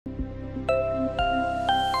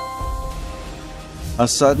A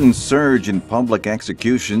sudden surge in public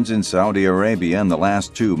executions in Saudi Arabia in the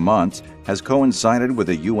last 2 months has coincided with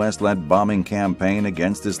a U.S.-led bombing campaign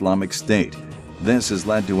against Islamic State. This has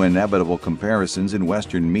led to inevitable comparisons in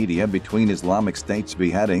Western media between Islamic State's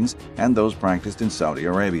beheadings and those practiced in Saudi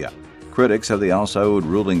Arabia. Critics of the al-Saud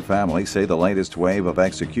ruling family say the latest wave of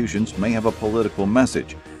executions may have a political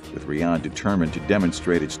message, with Riyadh determined to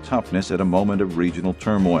demonstrate its toughness at a moment of regional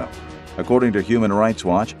turmoil. According to Human Rights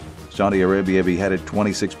Watch, Saudi Arabia beheaded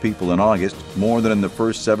 26 people in August, more than in the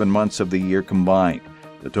first 7 months of the year combined.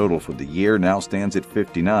 The total for the year now stands at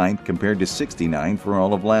 59, compared to 69 for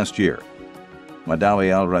all of last year. Madawi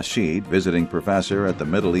al-Rasheed, visiting professor at the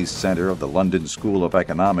Middle East Center of the London School of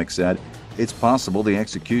Economics, said, "It's possible the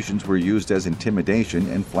executions were used as intimidation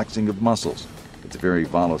and flexing of muscles. It's a very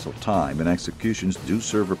volatile time, and executions do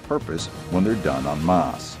serve a purpose when they're done en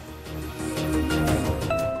masse."